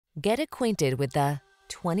Get acquainted with the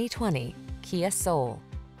 2020 Kia Soul.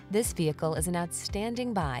 This vehicle is an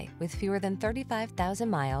outstanding buy with fewer than 35,000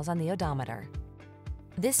 miles on the odometer.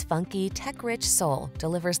 This funky, tech-rich Soul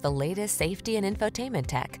delivers the latest safety and infotainment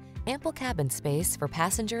tech, ample cabin space for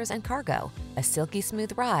passengers and cargo, a silky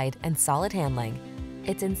smooth ride, and solid handling.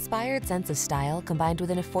 Its inspired sense of style combined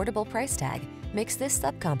with an affordable price tag makes this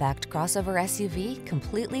subcompact crossover SUV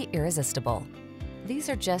completely irresistible. These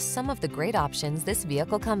are just some of the great options this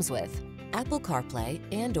vehicle comes with: Apple CarPlay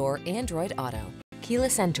and/or Android Auto,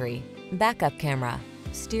 keyless entry, backup camera,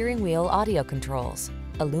 steering wheel audio controls,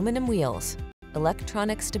 aluminum wheels,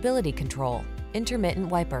 electronic stability control, intermittent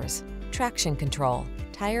wipers, traction control,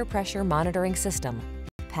 tire pressure monitoring system,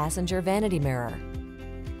 passenger vanity mirror.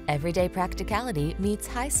 Everyday practicality meets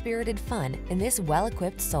high-spirited fun in this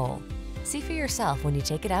well-equipped Soul. See for yourself when you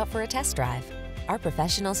take it out for a test drive. Our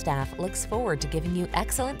professional staff looks forward to giving you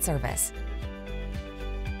excellent service.